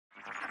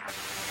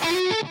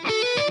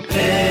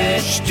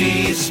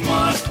HT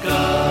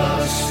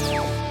Smartcast.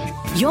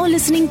 You're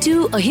listening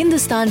to a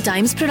Hindustan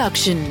Times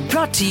production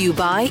brought to you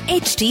by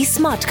HT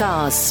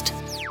Smartcast.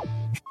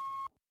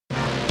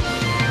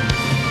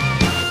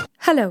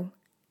 Hello,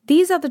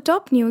 these are the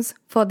top news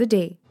for the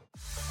day.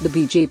 The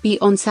BJP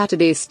on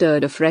Saturday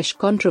stirred a fresh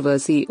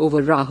controversy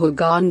over Rahul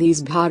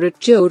Gandhi's Bharat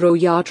Jodo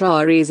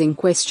Yatra, raising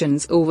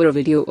questions over a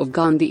video of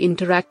Gandhi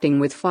interacting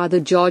with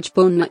Father George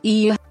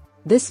Ponnaiah.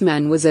 This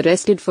man was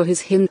arrested for his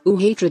Hindu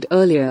hatred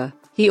earlier.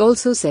 He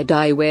also said,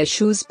 "I wear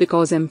shoes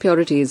because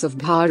impurities of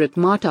Bharat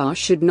Mata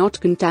should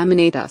not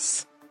contaminate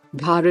us."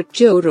 Bharat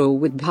Jodo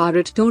with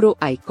Bharat Todo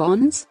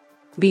icons?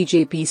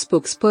 BJP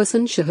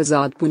spokesperson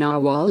Shahzad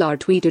Poonawalla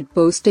tweeted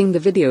posting the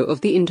video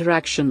of the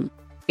interaction.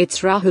 It's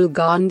Rahul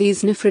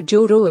Gandhi's Nafrat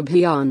Jodo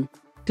Abhiyan.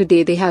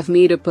 Today they have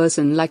made a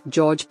person like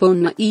George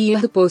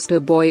Ponnaiah the poster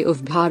boy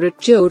of Bharat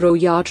Jodo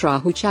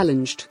Yatra, who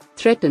challenged,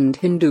 threatened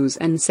Hindus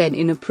and said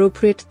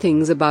inappropriate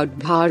things about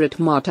Bharat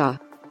Mata.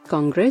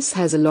 Congress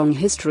has a long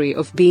history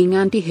of being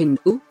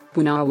anti-Hindu,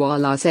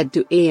 Poonawalla said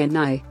to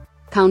ANI.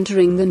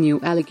 Countering the new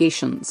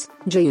allegations,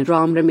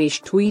 Jairam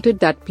Ramesh tweeted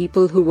that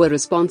people who were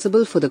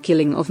responsible for the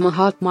killing of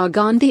Mahatma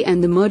Gandhi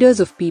and the murders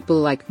of people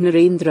like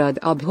Narendra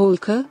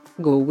Dabholkar,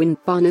 Govind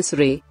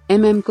Panasare,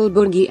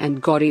 Kulburgi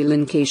and Gauri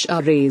Lankesh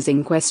are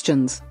raising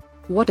questions.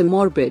 What a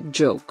morbid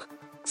joke.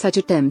 Such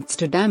attempts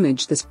to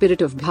damage the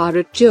spirit of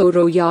Bharat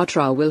Jodo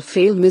Yatra will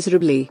fail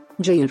miserably,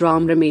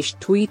 Jairam Ramesh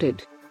tweeted.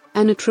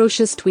 An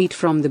atrocious tweet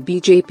from the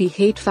BJP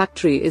hate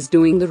factory is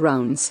doing the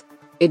rounds.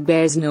 It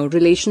bears no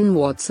relation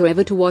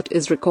whatsoever to what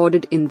is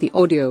recorded in the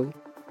audio.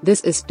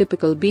 This is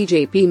typical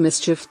BJP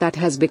mischief that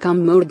has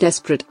become more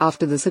desperate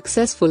after the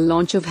successful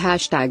launch of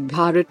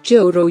Bharat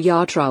Jodo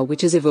Yatra,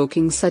 which is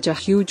evoking such a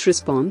huge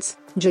response,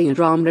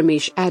 Jairam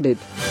Ramesh added.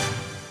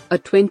 A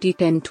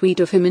 2010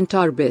 tweet of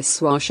Himanta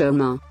Biswa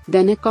Sharma,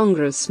 then a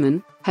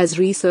congressman, has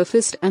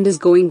resurfaced and is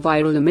going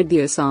viral amid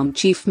the Assam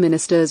Chief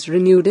Minister's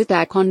renewed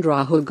attack on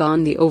Rahul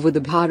Gandhi over the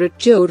Bharat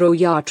Jodo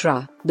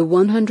Yatra, the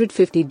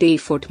 150-day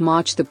foot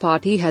march the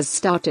party has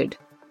started.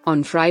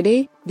 On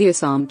Friday, the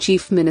Assam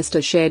Chief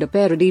Minister shared a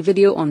parody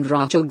video on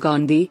Rahul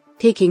Gandhi,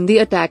 taking the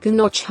attack a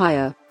notch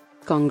higher.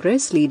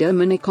 Congress leader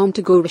Manickam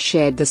Tagore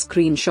shared the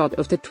screenshot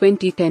of the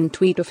 2010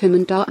 tweet of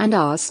Himanta and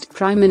asked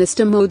Prime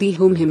Minister Modi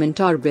whom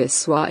Himanta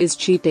Biswa is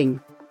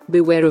cheating.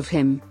 Beware of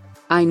him.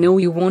 I know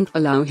you won't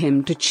allow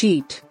him to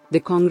cheat, the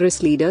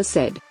Congress leader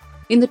said.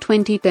 In the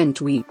 2010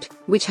 tweet,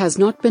 which has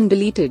not been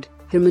deleted,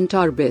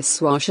 Himanta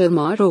Biswa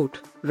Sharma wrote,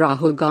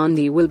 "Rahul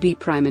Gandhi will be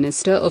Prime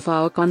Minister of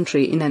our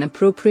country in an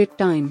appropriate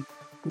time.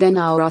 Then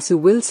our ASU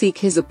will seek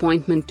his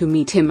appointment to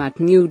meet him at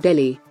New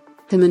Delhi."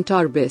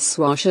 Himanta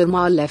Biswa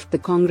Sharma left the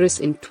Congress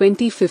in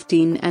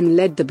 2015 and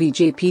led the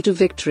BJP to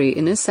victory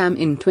in Assam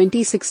in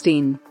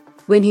 2016.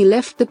 When he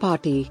left the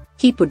party,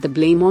 he put the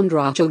blame on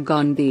Rahul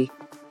Gandhi.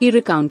 He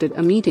recounted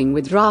a meeting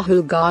with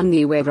Rahul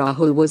Gandhi where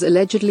Rahul was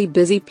allegedly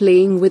busy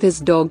playing with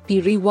his dog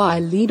Tiri while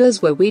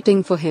leaders were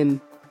waiting for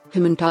him.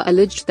 Himanta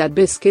alleged that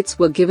biscuits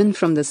were given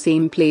from the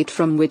same plate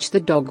from which the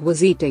dog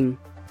was eating.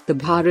 The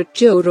Bharat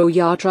Jodo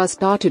Yatra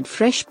started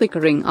fresh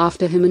bickering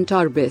after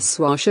Himanta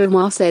Biswa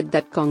Sharma said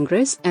that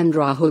Congress and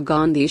Rahul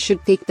Gandhi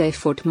should take their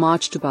foot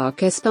march to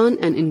Pakistan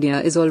and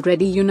India is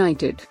already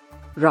united.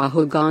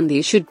 Rahul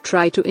Gandhi should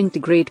try to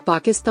integrate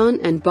Pakistan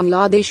and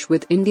Bangladesh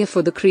with India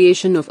for the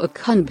creation of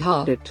Akhand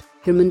Bharat,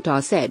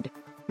 Himanta said.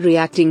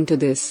 Reacting to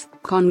this,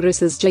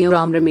 Congress's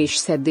Jairam Ramesh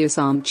said the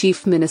Assam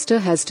Chief Minister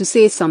has to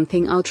say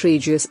something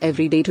outrageous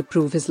every day to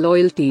prove his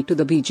loyalty to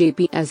the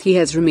BJP, as he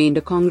has remained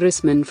a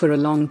congressman for a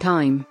long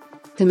time.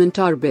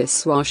 Himanta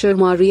Biswa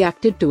Sharma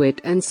reacted to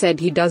it and said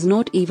he does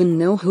not even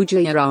know who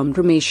Jairam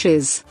Ramesh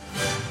is.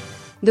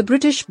 The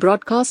British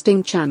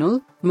Broadcasting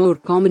Channel, more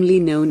commonly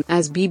known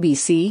as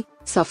BBC,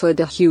 suffered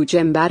a huge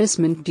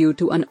embarrassment due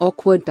to an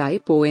awkward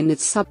typo in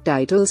its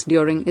subtitles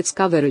during its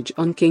coverage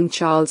on King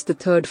Charles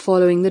III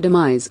following the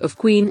demise of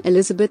Queen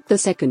Elizabeth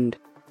II.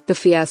 The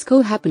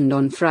fiasco happened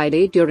on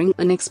Friday during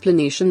an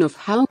explanation of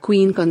how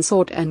Queen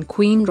Consort and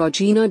Queen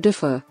Regina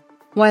differ.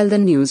 While the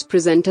news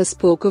presenter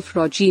spoke of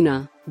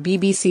Regina,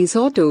 BBC's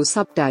auto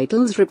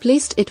subtitles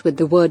replaced it with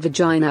the word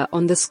vagina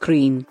on the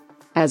screen.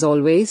 As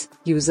always,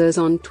 users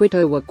on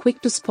Twitter were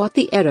quick to spot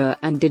the error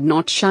and did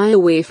not shy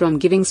away from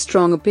giving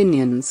strong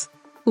opinions.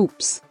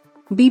 Oops.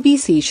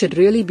 BBC should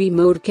really be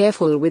more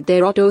careful with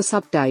their auto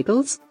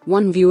subtitles,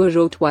 one viewer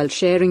wrote while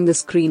sharing the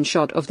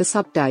screenshot of the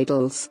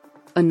subtitles.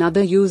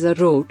 Another user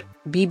wrote,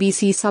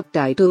 BBC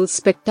subtitles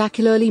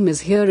spectacularly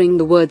mishearing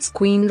the words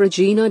Queen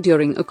Regina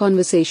during a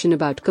conversation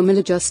about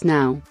Camilla just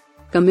now.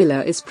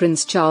 Camilla is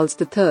Prince Charles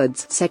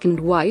III's second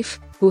wife,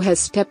 who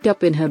has stepped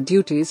up in her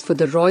duties for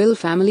the royal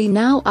family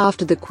now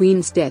after the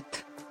Queen's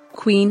death.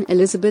 Queen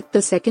Elizabeth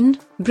II,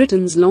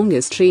 Britain's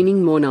longest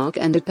reigning monarch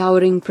and a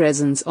towering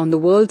presence on the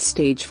world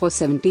stage for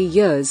 70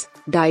 years,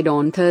 died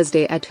on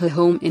Thursday at her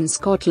home in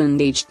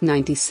Scotland aged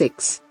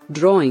 96,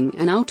 drawing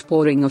an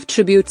outpouring of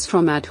tributes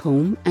from at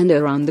home and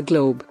around the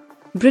globe.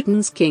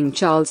 Britain's King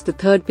Charles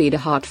III paid a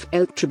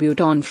heartfelt tribute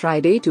on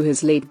Friday to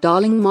his late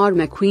darling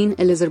Mama Queen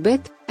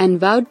Elizabeth, and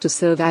vowed to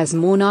serve as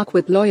monarch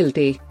with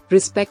loyalty,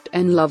 respect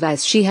and love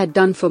as she had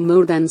done for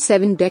more than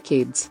 7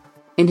 decades.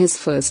 In his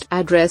first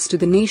address to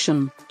the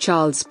nation,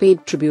 Charles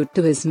paid tribute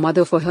to his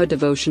mother for her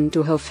devotion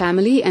to her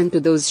family and to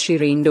those she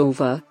reigned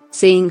over,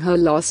 saying her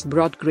loss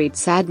brought great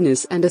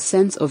sadness and a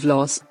sense of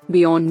loss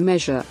beyond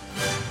measure.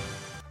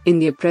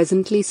 India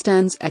presently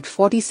stands at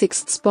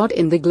 46th spot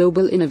in the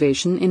Global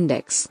Innovation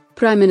Index,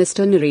 Prime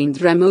Minister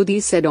Narendra Modi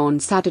said on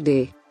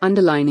Saturday,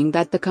 underlining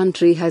that the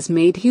country has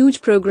made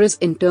huge progress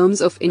in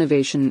terms of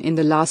innovation in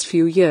the last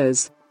few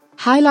years.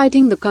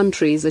 Highlighting the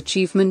country's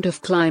achievement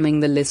of climbing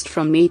the list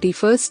from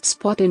 81st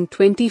spot in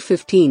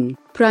 2015,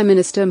 Prime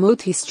Minister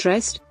Modi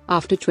stressed,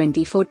 after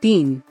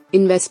 2014,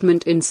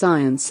 investment in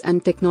science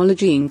and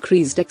technology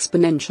increased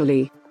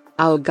exponentially.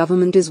 Our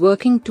government is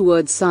working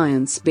towards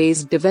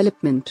science-based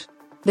development.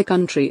 The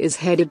country is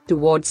headed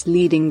towards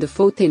leading the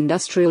fourth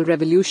industrial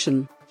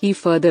revolution, he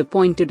further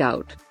pointed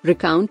out,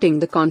 recounting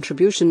the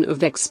contribution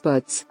of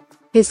experts.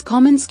 His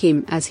comments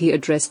came as he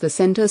addressed the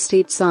Center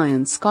State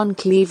Science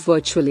Conclave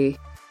virtually,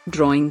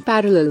 drawing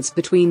parallels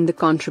between the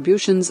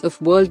contributions of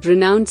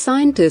world-renowned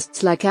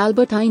scientists like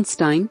Albert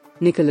Einstein,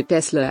 Nikola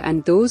Tesla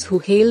and those who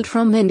hailed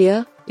from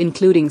India,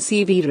 including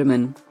C.V.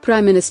 Raman.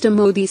 Prime Minister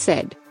Modi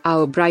said,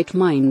 "Our bright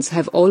minds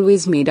have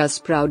always made us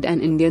proud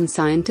and Indian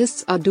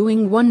scientists are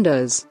doing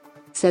wonders.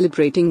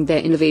 Celebrating their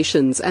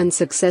innovations and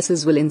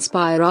successes will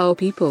inspire our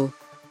people.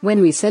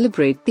 When we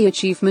celebrate the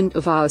achievement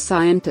of our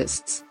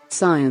scientists,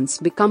 science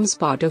becomes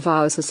part of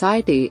our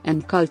society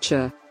and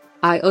culture.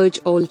 I urge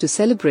all to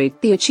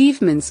celebrate the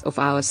achievements of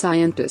our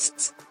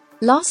scientists."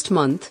 Last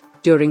month,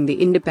 during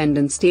the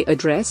Independence Day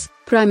address,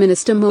 Prime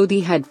Minister Modi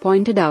had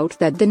pointed out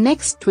that the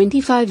next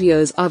 25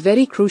 years are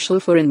very crucial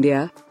for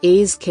India,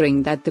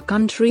 assuring that the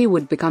country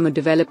would become a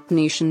developed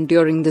nation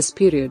during this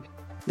period.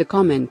 The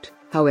comment,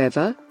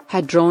 however,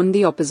 had drawn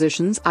the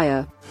opposition's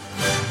ire.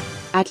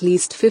 At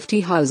least 50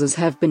 houses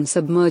have been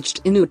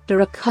submerged in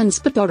Uttarakhand's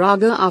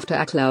Pithoragarh after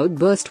a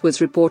cloudburst was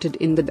reported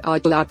in the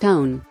Dadla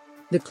town.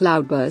 The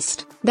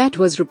cloudburst, that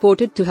was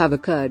reported to have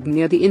occurred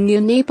near the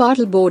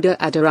Indian-Nepal border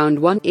at around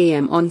 1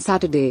 a.m. on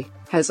Saturday,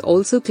 has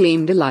also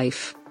claimed a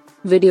life.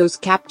 Videos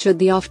captured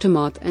the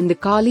aftermath and the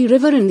Kali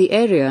River in the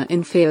area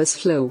in fierce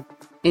flow.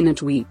 In a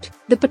tweet,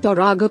 the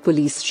Pithoragarh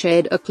police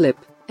shared a clip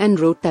and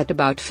wrote that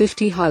about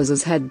 50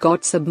 houses had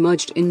got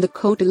submerged in the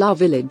Kotala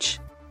village.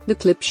 The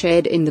clip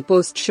shared in the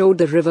post showed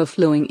the river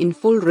flowing in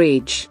full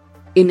rage.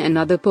 In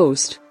another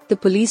post, the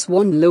police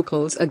warned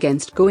locals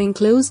against going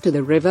close to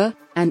the river,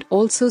 and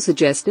also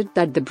suggested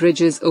that the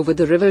bridges over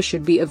the river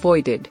should be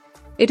avoided.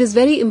 It is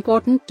very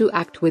important to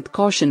act with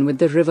caution with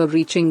the river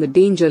reaching the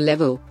danger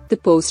level, the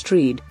post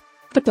read.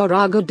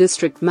 Pithoragarh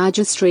District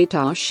Magistrate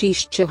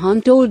Ashish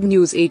Chauhan told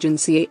news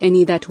agency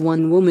ANI that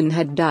one woman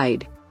had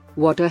died.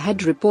 Water had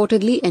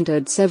reportedly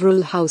entered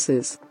several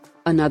houses.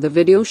 Another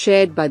video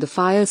shared by the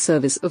fire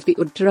service of the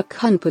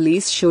Uttarakhand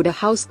police showed a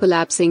house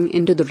collapsing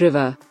into the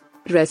river.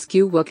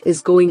 Rescue work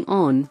is going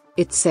on,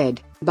 it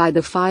said, by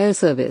the fire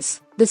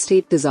service, the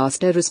state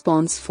disaster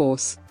response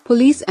force,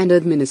 police and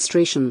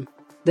administration.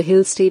 The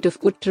hill state of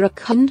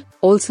Uttarakhand,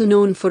 also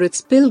known for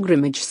its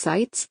pilgrimage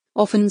sites,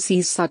 often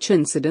sees such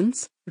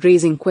incidents,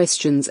 raising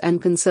questions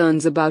and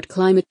concerns about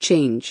climate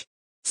change.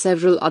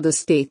 Several other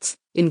states,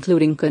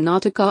 including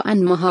Karnataka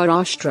and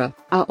Maharashtra,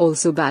 are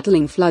also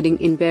battling flooding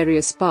in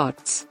various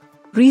parts.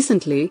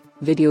 Recently,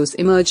 videos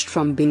emerged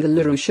from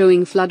Bengaluru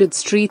showing flooded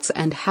streets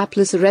and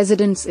hapless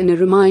residents in a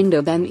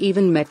reminder that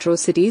even metro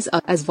cities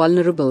are as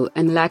vulnerable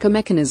and lack a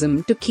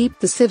mechanism to keep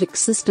the civic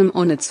system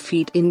on its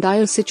feet in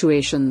dire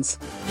situations.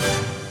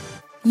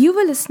 You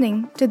were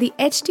listening to the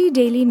HT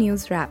Daily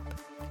News Wrap,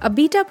 a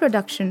beta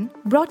production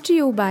brought to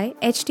you by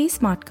HT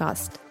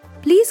Smartcast.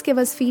 Please give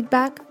us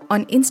feedback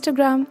on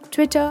Instagram,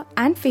 Twitter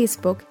and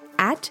Facebook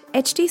at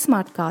HT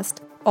Smartcast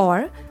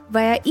or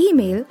via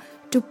email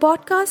to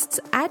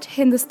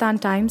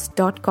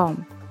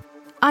podcasts@hindustantimes.com.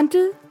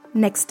 Until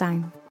next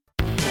time.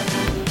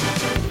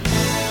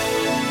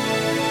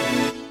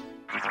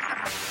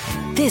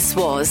 This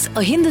was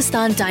a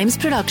Hindustan Times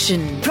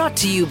production brought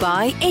to you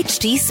by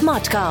HT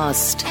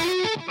Smartcast.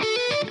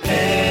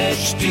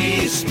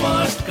 HT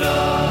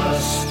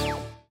Smartcast.